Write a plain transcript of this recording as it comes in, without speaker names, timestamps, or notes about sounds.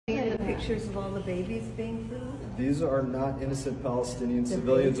pictures of all the babies being killed? These are not innocent Palestinian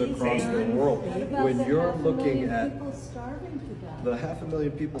civilians across the world. When you're looking at the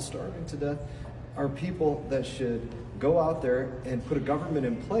 500,000 people starving to death, are people that should go out there and put a government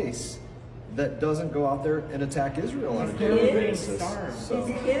in place that doesn't go out there and attack Israel on a daily basis. So.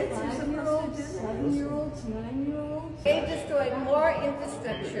 These kids are supposed to do that. 7-year-olds, 9-year-olds. They destroyed more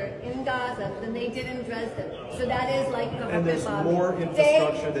infrastructure in Gaza than they did in Dresden. So that is like government. And there's more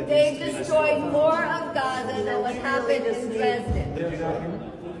infrastructure that needs to be destroyed more of Gaza than what happened in Dresden.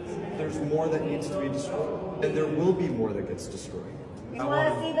 There's more that needs to be destroyed. And there will be more that gets destroyed. You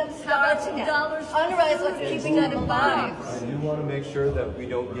want to see them starve to death. UNRWA is what's keeping them alive. I do want to make sure that we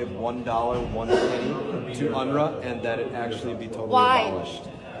don't give $1, 1 penny to UNRWA and that it actually be totally abolished.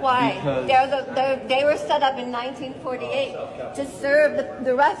 Why? Because they were set up in 1948 to serve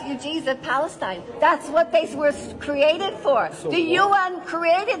the refugees of Palestine. That's what they were created for. The UN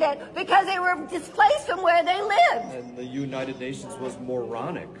created it because they were displaced from where they lived. And the United Nations was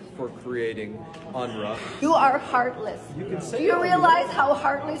moronic for creating UNRWA. You are heartless. You can say Do you realize how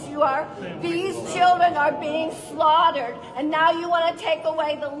heartless you are? These children are being slaughtered, and now you want to take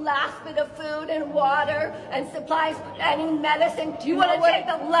away the last bit of food and water and supplies, any medicine. Do you want to take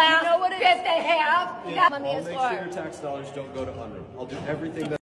the last bit they have? I'll make sure your tax dollars don't go to UNRWA. I'll do everything that